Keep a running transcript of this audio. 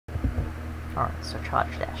Alright, so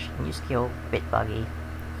Charge Dash. New skill, bit buggy.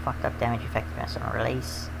 Fucked up damage effectiveness on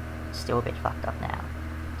release. Still a bit fucked up now.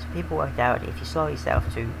 So people worked out if you slow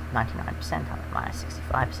yourself to 99%, I'm at minus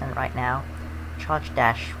 65% right now, Charge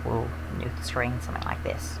Dash will nuke the screen, something like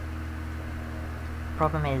this.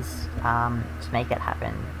 Problem is, to make it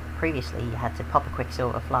happen, previously you had to pop a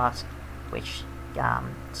Quicksilver Flask, which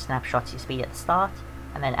snapshots your speed at the start,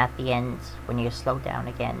 and then at the end, when you're slowed down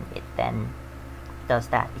again, it then does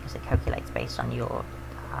that because it calculates based on your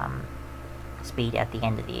speed at the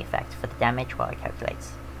end of the effect for the damage, while it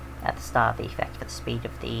calculates at the start of the effect for the speed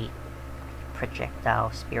of the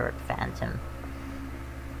projectile Spirit Phantom.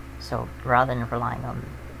 So rather than relying on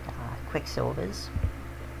Quicksilvers,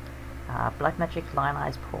 Blood Magic,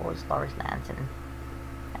 Lionized Paws, Lora's Lantern,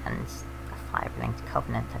 and a 5-linked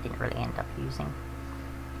Covenant I didn't really end up using.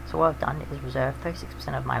 So what I've done is reserve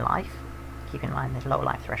 36% of my life. Keep in mind that low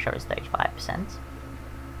life threshold is 35%.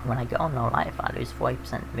 When I go on low life, I lose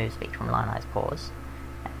 40% move speed from Lionized Paws,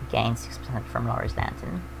 and gain 6% from Lora's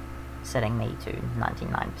Lantern, setting me to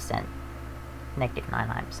 99%, negative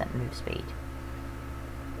 99% move speed.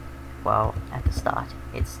 Well, at the start,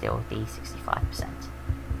 it's still the 65%.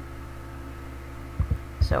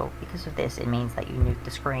 So, because of this, it means that you nuke the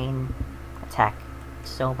screen, attack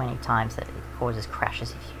so many times that it causes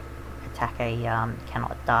crashes if you attack a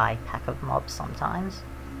cannot die pack of mobs sometimes,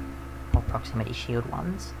 or proximity shield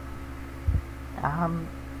ones.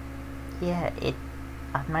 Yeah,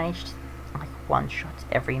 I've managed to like one-shot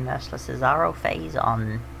every Merciless Cesaro phase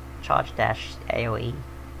on Charge Dash, AoE,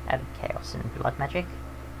 Added Chaos, and Blood Magic.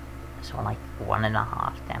 So like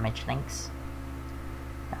 1.5 damage links.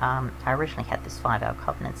 I originally had this 5-hour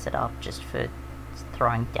Covenant set up just for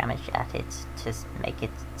throwing damage at it to make it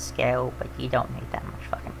scale, but you don't need that much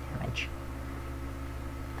fucking damage.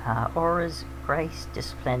 Auras, Grace,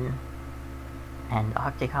 Discipline, and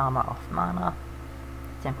Arctic Armor off mana.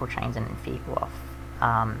 Temple Chains and Enfeeble off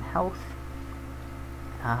health.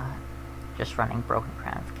 Just running Broken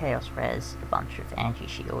Crown for Chaos Res, a bunch of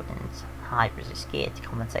Anti-Shield and High Resist gear to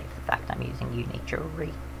compensate for the fact I'm using unique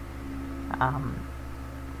jewelry.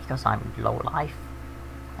 Because I'm low life,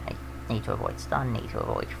 I need to avoid stun, need to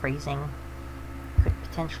avoid freezing. Could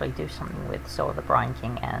potentially do something with Soul of the Brine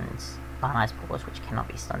King and Lionized Paws, which cannot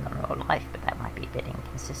be stunned on low life, but that might be a bit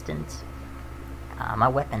inconsistent. My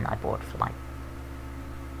weapon I bought for like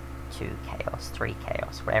 2 chaos, 3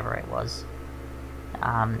 chaos, whatever it was.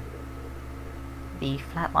 The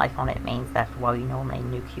flat life on it means that while you normally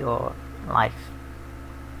nuke your life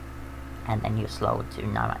and then you're slowed to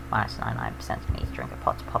minus 99%, you need to drink a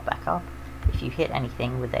pot to pop back up. If you hit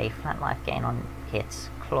anything with a flat life gain on its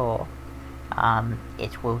claw,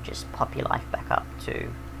 it will just pop your life back up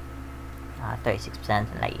to 36%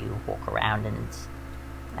 and let you walk around and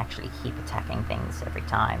actually keep attacking things every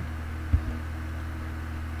time.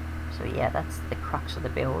 So yeah, that's the crux of the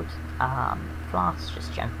build. Flasks,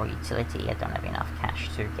 just general utility. I don't have enough cash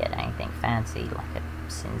to get anything fancy like a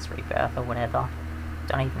Sin's Rebirth or whatever.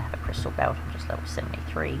 Don't even have a Crystal Belt, I'm just level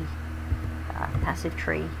 73. Passive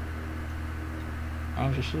Tree,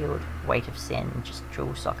 Energy Shield, Weight of Sin, just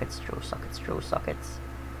dual sockets, dual sockets, dual sockets.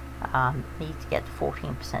 Need to get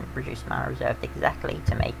 14% reduced mana reserved exactly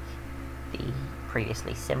to make the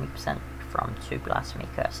previously 70% from 2 Blasphemy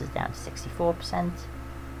Curses down to 64%.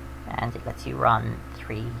 And it lets you run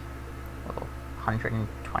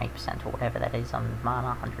 120% or whatever that is on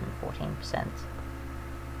mana, 114%.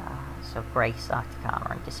 So Grace, Arctic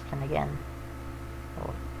Armor, and Discipline again.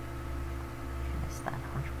 Or is that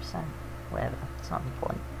 100%? Whatever, it's not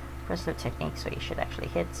important. Aggressive Technique, so you should actually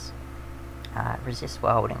hit. Resist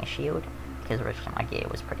while holding a shield, because originally my gear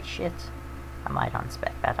was pretty shit. I might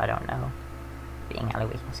unspec that, I don't know. Being ally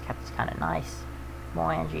weakness kept is kind of nice.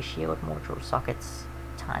 More energy shield, more dual sockets,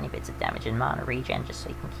 tiny bits of damage and mana regen just so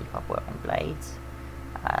you can keep up Whirling Blades.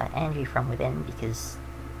 Energy from within, because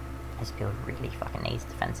this build really fucking needs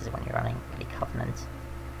defenses when you're running really Covenant.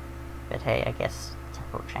 But hey, I guess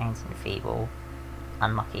Temporal Chains and Feeble,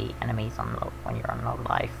 unlucky enemies on low, when you're on low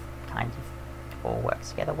life, kind of all works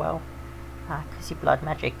together well. Because your Blood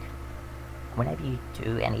Magic, whenever you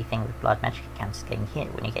do anything with Blood Magic, it counts as getting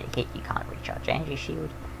hit. When you get hit, you can't recharge Energy Shield.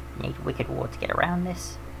 You need Wicked Ward to get around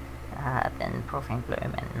this. Then Profane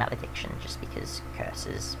Bloom and Malediction, just because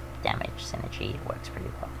curses, damage, synergy, it works pretty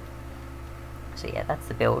well. So yeah, that's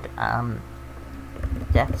the build.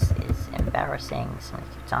 Deaths is embarrassing,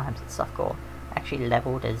 72 times at Softcore. Actually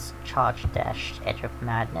leveled as Charge Dash, Edge of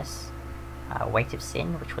Madness, Weight of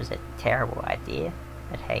Sin, which was a terrible idea,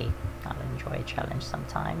 but hey, I'll enjoy a challenge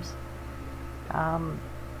sometimes.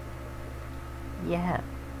 Yeah,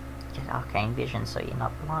 get Arcane Vision so you're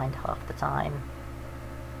not blind half the time.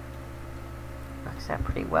 works out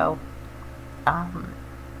pretty well.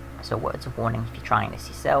 So words of warning if you're trying this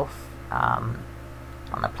yourself.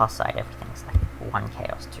 On the plus side, everything's like 1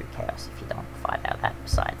 chaos, 2 chaos if you don't find out that,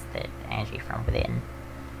 besides the energy from within.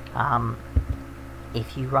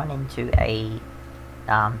 If you run into a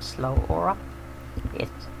slow aura, it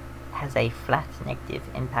has a flat negative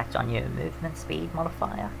impact on your movement speed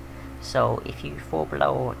modifier. So if you fall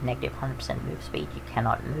below negative 100% move speed, you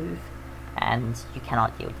cannot move, and you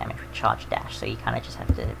cannot deal damage with charge dash, so you kind of just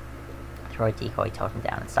have to throw a decoy totem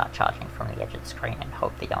down and start charging from the edge of the screen and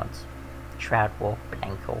hope they don't shroud walk,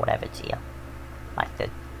 blink, or whatever to you, like the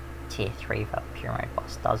tier 3 pyramid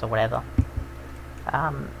boss does or whatever.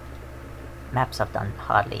 Maps I've done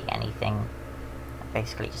hardly anything. I've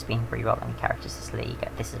basically just been re-rolling characters this league.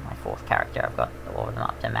 This is my 4th character. I've got all of them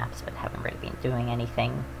up to maps, but haven't really been doing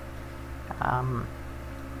anything.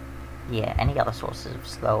 Yeah, any other sources of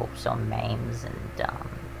slopes or maims, and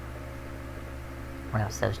what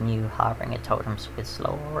else? Those new Harbinger totems with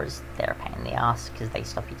slow auras, they're a pain in the ass because they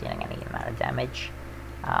stop you dealing any amount of damage.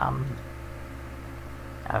 I've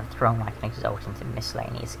thrown like an exalt into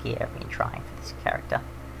miscellaneous gear. I've been trying for this character.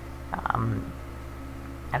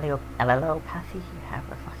 Allelopathy, however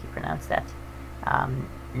the fuck you pronounce that.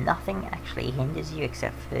 Nothing actually hinders you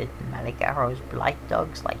except for Maligaro's Blight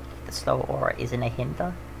Dogs. Like, the slow aura isn't a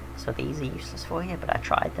hinder, so these are useless for you, but I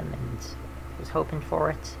tried them and was hoping for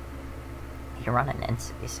it. You can run an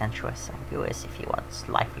Essentuous Anguis if you want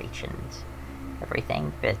Life Leech and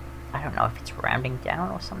everything, but I don't know if it's rounding down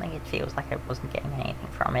or something. It feels like I wasn't getting anything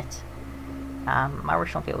from it. My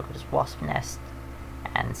original build was Wasp Nest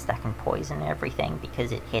and stacking poison and everything,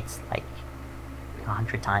 because it hits like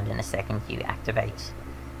 100 times in a second. You activate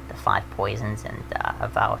the 5 poisons and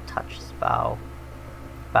Vow Touches, Vow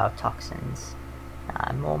Toxins,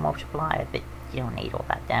 more multiplier, but you don't need all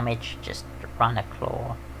that damage. Just run a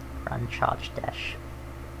Claw, run Charge Dash,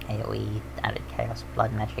 AoE, added Chaos,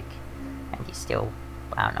 Blood Magic, and you still,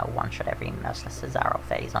 I don't know, one-shot every Merciless Azaro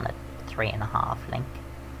phase on a 3.5 link.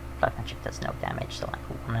 Blood Magic does no damage, so like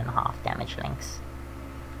 1.5 damage links.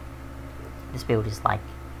 This build is like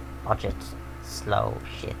budget, slow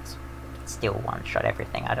shit, still one-shot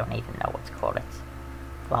everything. I don't even know what to call it.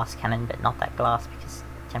 Glass Cannon, but not that glass, because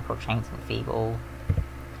Temporal Chains Enfeeble,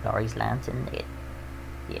 Lori's Lantern,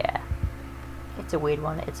 yeah. It's a weird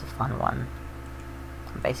one, it's a fun one.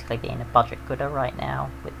 I'm basically being a budget gooder right now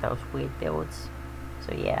with those weird builds.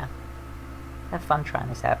 So yeah, have fun trying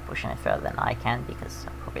this out, pushing it further than I can, because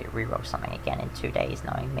I'll probably reroll something again in 2 days,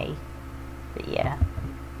 knowing me. But yeah.